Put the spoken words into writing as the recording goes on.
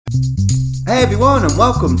Hey everyone, and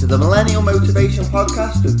welcome to the Millennial Motivation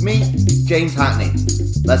Podcast with me, James Hackney.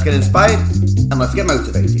 Let's get inspired and let's get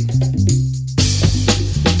motivated.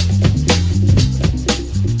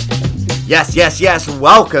 Yes,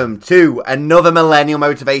 welcome to another Millennial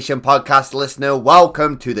Motivation Podcast listener.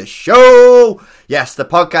 Welcome to the show. Yes, the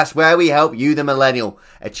podcast where we help you, the millennial,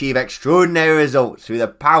 achieve extraordinary results through the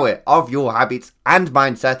power of your habits and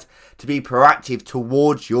mindset to be proactive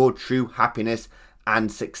towards your true happiness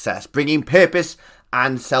and success, bringing purpose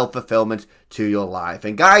and self-fulfillment to your life.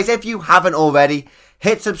 And guys, if you haven't already,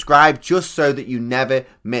 hit subscribe just so that you never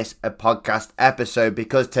miss a podcast episode,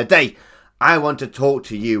 because today I want to talk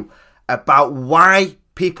to you about why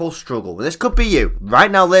people struggle. And this could be you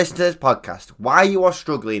right now listening to this podcast, why you are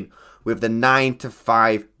struggling with the 9 to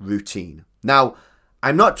 5 routine. Now,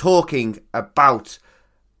 I'm not talking about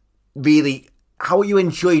really how you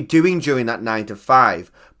enjoy doing during that 9 to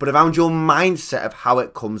 5, but around your mindset of how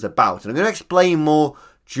it comes about. And I'm going to explain more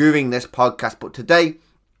during this podcast, but today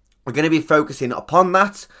we're going to be focusing upon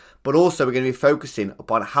that, but also we're going to be focusing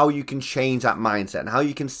upon how you can change that mindset and how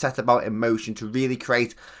you can set about emotion to really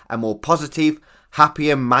create a more positive,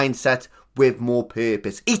 happier mindset with more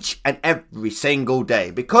purpose each and every single day.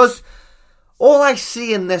 Because all I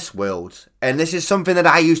see in this world, and this is something that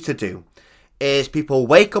I used to do, is people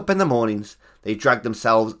wake up in the mornings, they drag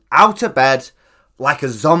themselves out of bed like a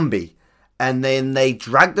zombie, and then they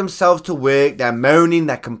drag themselves to work. They're moaning,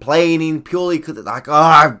 they're complaining purely because they're like,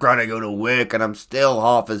 I've got to go to work and I'm still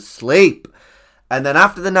half asleep. And then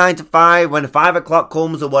after the 9 to 5, when 5 o'clock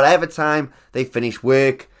comes or whatever time they finish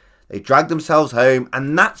work, they drag themselves home,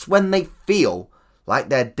 and that's when they feel like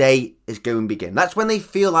their day is going to begin. That's when they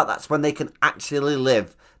feel like that's when they can actually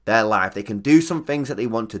live their life. They can do some things that they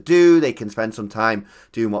want to do. They can spend some time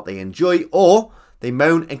doing what they enjoy, or they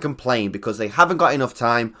moan and complain because they haven't got enough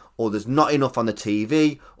time, or there's not enough on the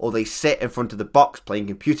TV, or they sit in front of the box playing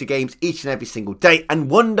computer games each and every single day and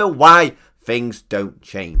wonder why things don't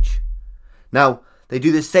change. Now, they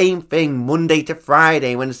do the same thing Monday to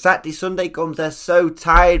Friday. When Saturday, Sunday comes, they're so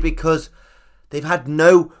tired because they've had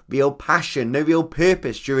no real passion, no real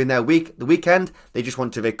purpose during their week. The weekend, they just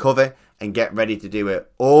want to recover and get ready to do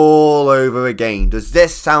it all over again. Does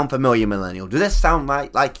this sound familiar, millennial? Does this sound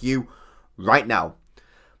like you right now?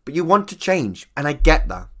 But you want to change, and I get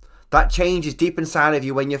that. That change is deep inside of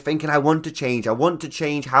you when you're thinking, I want to change. I want to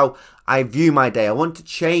change how I view my day. I want to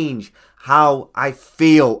change how I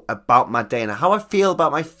feel about my day and how I feel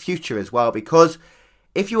about my future as well. Because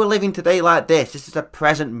if you are living today like this is a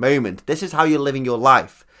present moment. This is how you're living your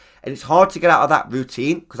life. And it's hard to get out of that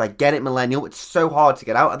routine, because I get it, millennial. It's so hard to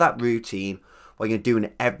get out of that routine when you're doing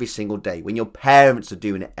it every single day, when your parents are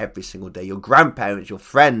doing it every single day, your grandparents, your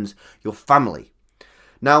friends, your family.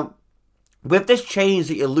 Now, with this change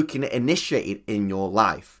that you're looking at initiating in your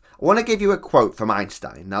life, I want to give you a quote from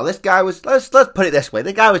Einstein. Now, this guy was, let's put it this way,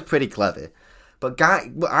 the guy was pretty clever. But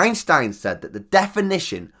Einstein said that the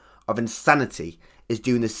definition of insanity is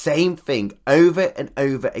doing the same thing over and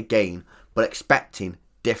over again, but expecting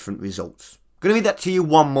different results. I'm going to read that to you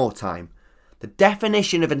one more time. The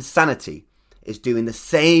definition of insanity is doing the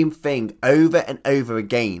same thing over and over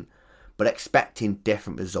again, but expecting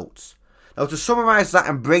different results. Now, to summarize that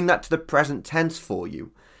and bring that to the present tense for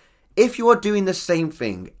you, if you are doing the same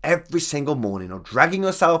thing every single morning, or dragging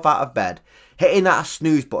yourself out of bed, hitting that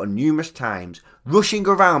snooze button numerous times, rushing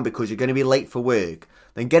around because you're going to be late for work,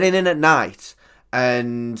 then getting in at night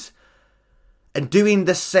and doing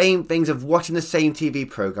the same things of watching the same TV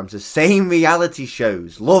programs, the same reality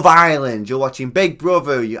shows, Love Island, you're watching Big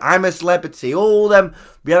Brother, I'm a Celebrity, all them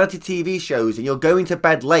reality TV shows, and you're going to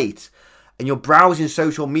bed late, and you're browsing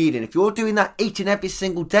social media, and if you're doing that each and every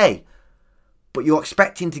single day, but you're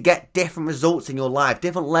expecting to get different results in your life,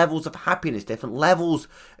 different levels of happiness, different levels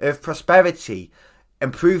of prosperity,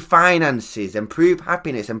 improve finances, improve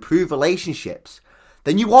happiness, improve relationships,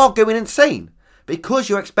 then you are going insane, because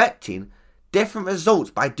you're expecting different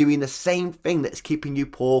results by doing the same thing that's keeping you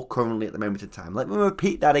poor currently at the moment in time. Let me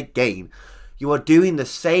repeat that again. You are doing the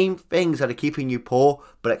same things that are keeping you poor,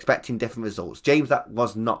 but expecting different results. James, that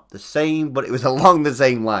was not the same, but it was along the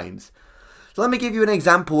same lines. So let me give you an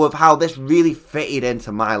example of how this really fitted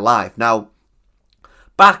into my life. Now,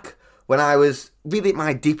 back when I was really at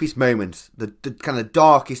my deepest moments, the kind of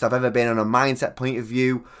darkest I've ever been on a mindset point of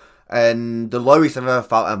view, and the lowest I've ever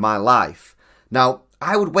felt in my life. Now,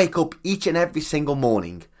 I would wake up each and every single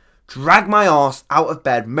morning, drag my arse out of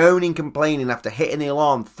bed, moaning, complaining after hitting the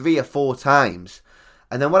alarm 3 or 4 times.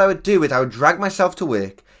 And then what I would do is I would drag myself to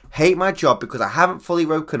work, hate my job because I haven't fully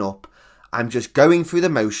woken up. I'm just going through the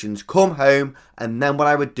motions, come home, and then what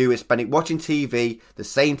I would do is spend it watching TV, the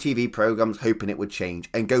same TV programs, hoping it would change,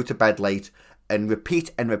 and go to bed late, and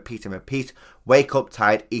repeat and repeat and repeat, wake up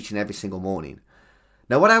tired each and every single morning.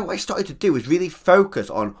 Now, what I started to do was really focus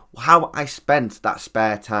on how I spent that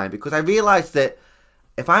spare time, because I realised that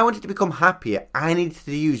if I wanted to become happier, I needed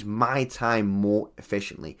to use my time more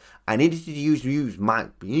efficiently. I needed to use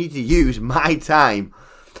my time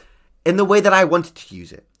in the way that I wanted to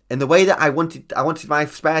use it. In the way that I wanted my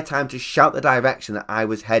spare time to shout the direction that I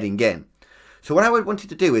was heading in. So what I wanted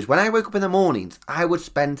to do is when I woke up in the mornings, I would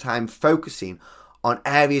spend time focusing on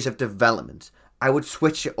areas of development. I would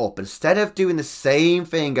switch it up. Instead of doing the same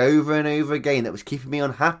thing over and over again that was keeping me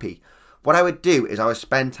unhappy, what I would do is I would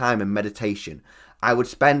spend time in meditation. I would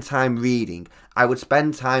spend time reading. I would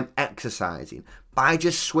spend time exercising by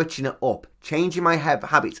just switching it up, changing my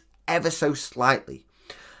habits ever so slightly.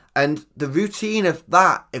 And the routine of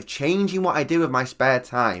that, of changing what I do with my spare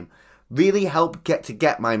time, really helped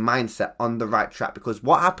get my mindset on the right track. Because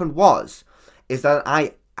what happened is that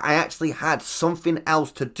I actually had something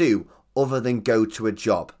else to do other than go to a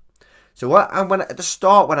job. So at the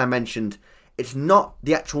start when I mentioned, it's not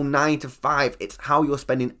the actual 9 to 5, it's how you're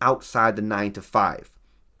spending outside the 9 to 5.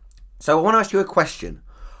 So I want to ask you a question.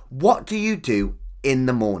 What do you do in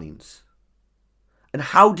the mornings? And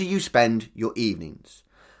how do you spend your evenings?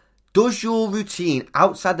 Does your routine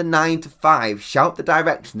outside the 9 to 5 shout the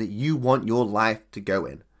direction that you want your life to go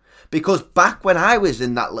in? Because back when I was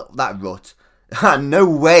in that rut, no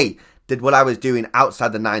way did what I was doing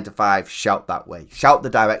outside the 9 to 5 shout that way, shout the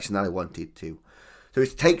direction that I wanted to. So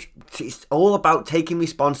it's all about taking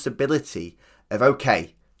responsibility of,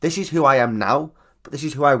 okay, this is who I am now, but this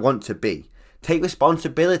is who I want to be. Take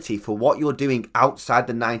responsibility for what you're doing outside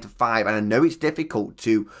the 9 to 5. And I know it's difficult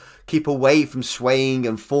to keep away from swaying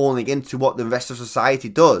and falling into what the rest of society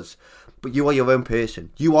does. But you are your own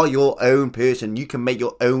person. You are your own person. You can make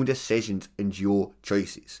your own decisions and your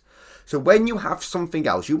choices. So when you have something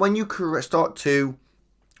else, when you start to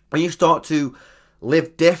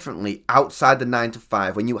live differently outside the 9 to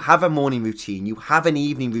 5, when you have a morning routine, you have an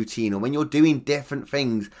evening routine, or when you're doing different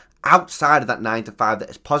things outside of that 9 to 5 that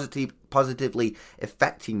is positively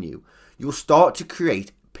affecting you, you'll start to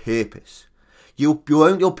create purpose. Your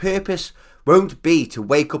purpose won't be to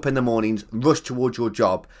wake up in the mornings, rush towards your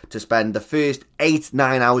job, to spend the first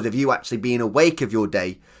 8-9 hours of you actually being awake of your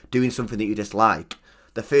day doing something that you dislike.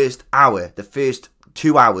 The first hour, the first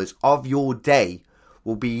 2 hours of your day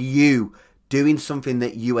will be you doing something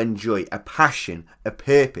that you enjoy, a passion, a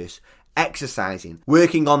purpose, exercising,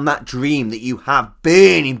 working on that dream that you have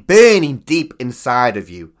burning deep inside of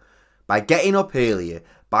you. By getting up earlier,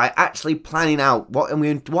 by actually planning out what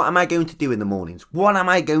am I going to do in the mornings? What am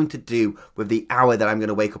I going to do with the hour that I'm going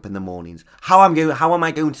to wake up in the mornings? How am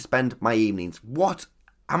I going to spend my evenings?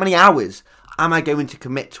 How many hours am I going to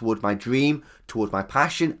commit towards my dream, towards my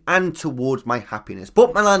passion, and towards my happiness?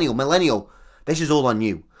 But millennial, this is all on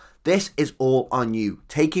you. This is all on you.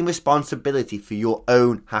 Taking responsibility for your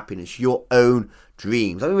own happiness, your own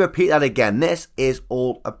dreams. Let me repeat that again. This is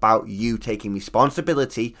all about you taking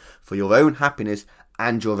responsibility for your own happiness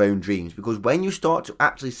and your own dreams. Because when you start to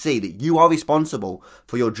actually see that you are responsible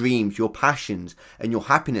for your dreams, your passions, and your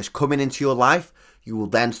happiness coming into your life, you will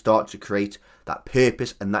then start to create that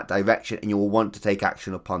purpose and that direction, and you will want to take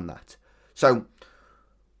action upon that. So,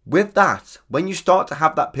 with that, when you start to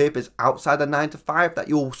have that purpose outside the 9 to 5, that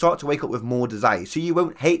you'll start to wake up with more desire. So you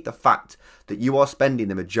won't hate the fact that you are spending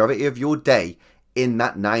the majority of your day in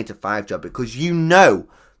that 9 to 5 job, because you know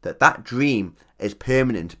that dream is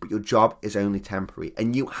permanent, but your job is only temporary.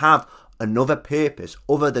 And you have another purpose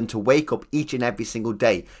other than to wake up each and every single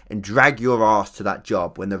day and drag your arse to that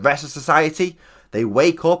job. When the rest of society, they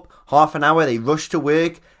wake up half an hour, they rush to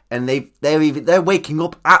work, and they're waking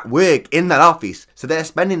up at work in that office. So they're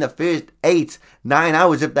spending the first 8-9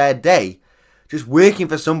 hours of their day just working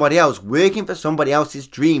for somebody else, working for somebody else's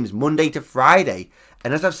dreams, Monday to Friday.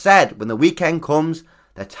 And as I've said, when the weekend comes,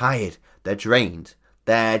 they're tired, they're drained.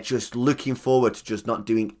 They're just looking forward to just not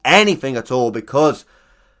doing anything at all because,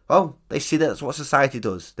 well, they see that's what society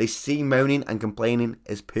does. They see moaning and complaining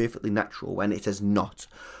as perfectly natural when it is not.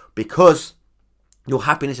 Because your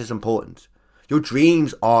happiness is important. Your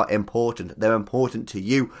dreams are important. They're important to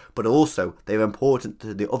you, but also they're important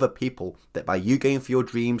to the other people. That by you going for your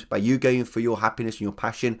dreams, by you going for your happiness and your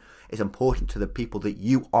passion, is important to the people that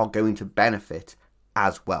you are going to benefit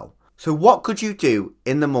as well. So what could you do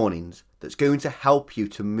in the mornings that's going to help you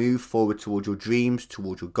to move forward towards your dreams,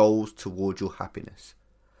 towards your goals, towards your happiness?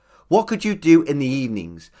 What could you do in the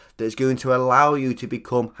evenings that's going to allow you to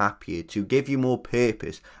become happier, to give you more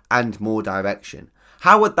purpose and more direction?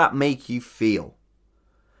 How would that make you feel?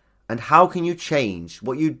 And how can you change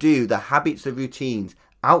what you do, the habits, the routines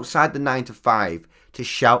outside the 9 to 5 to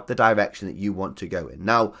shout the direction that you want to go in?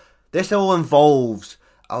 Now, this all involves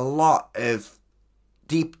a lot of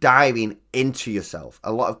deep diving into yourself,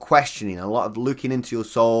 a lot of questioning, a lot of looking into your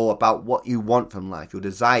soul about what you want from life, your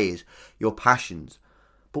desires, your passions.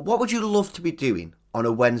 But what would you love to be doing on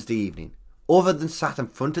a Wednesday evening, other than sat in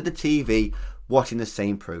front of the TV watching the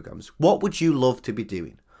same programs? What would you love to be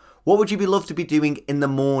doing? What would you love to be doing in the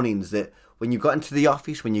mornings that when you got into the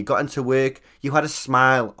office, when you got into work, you had a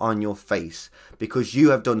smile on your face because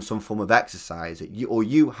you have done some form of exercise, or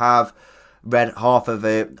you have read half of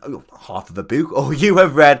a book, or you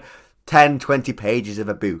have read 10, 20 pages of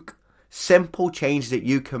a book. Simple changes that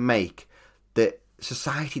you can make that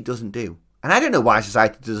society doesn't do. And I don't know why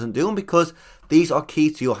society doesn't do them, because these are key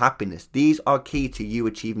to your happiness. These are key to you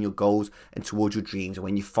achieving your goals and towards your dreams. And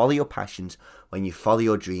when you follow your passions, when you follow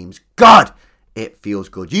your dreams, God, it feels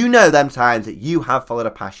good. You know them times that you have followed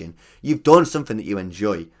a passion. You've done something that you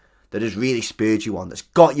enjoy, that has really spurred you on, that's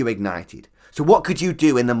got you ignited. So what could you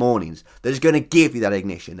do in the mornings that is going to give you that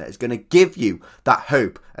ignition, that is going to give you that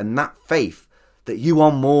hope and that faith that you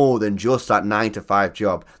are more than just that 9 to 5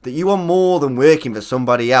 job, that you are more than working for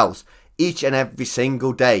somebody else each and every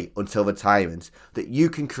single day until retirement, that you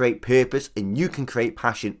can create purpose and you can create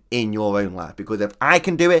passion in your own life? Because if I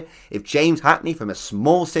can do it, if James Hackney from a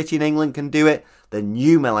small city in England can do it, then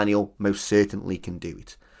you, millennial, most certainly can do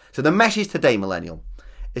it. So the message today, millennial,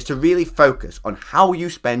 is to really focus on how you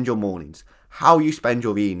spend your mornings, how you spend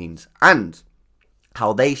your evenings, and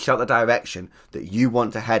how they show the direction that you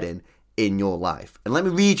want to head in your life. And let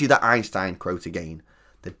me read you that Einstein quote again.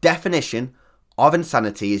 The definition of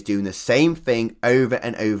insanity is doing the same thing over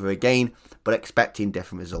and over again, but expecting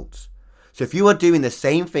different results. So if you are doing the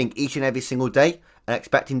same thing each and every single day and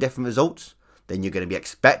expecting different results, then you're going to be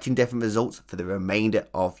expecting different results for the remainder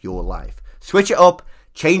of your life. Switch it up,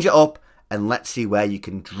 change it up, and let's see where you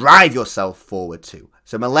can drive yourself forward to.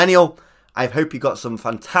 So millennial, I hope you got some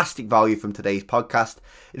fantastic value from today's podcast.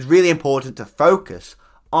 It's really important to focus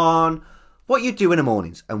on what you do in the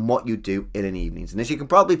mornings and what you do in the evenings. And as you can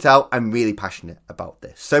probably tell, I'm really passionate about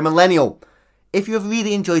this. So millennial, if you have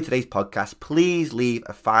really enjoyed today's podcast, please leave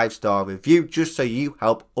a 5-star review just so you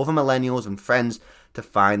help other millennials and friends to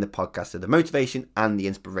find the podcast of the motivation and the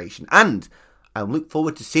inspiration. And I look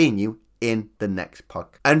forward to seeing you in the next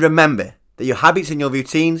podcast. And remember that your habits and your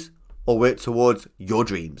routines will work towards your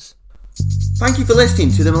dreams. Thank you for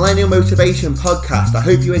listening to the Millennial Motivation Podcast. I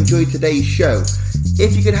hope you enjoyed today's show.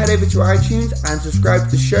 If you could head over to iTunes and subscribe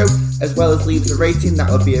to the show, as well as leave us a rating,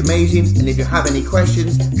 that would be amazing. And if you have any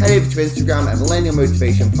questions, head over to Instagram at Millennial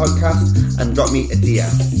Motivation Podcast and drop me a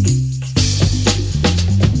DM.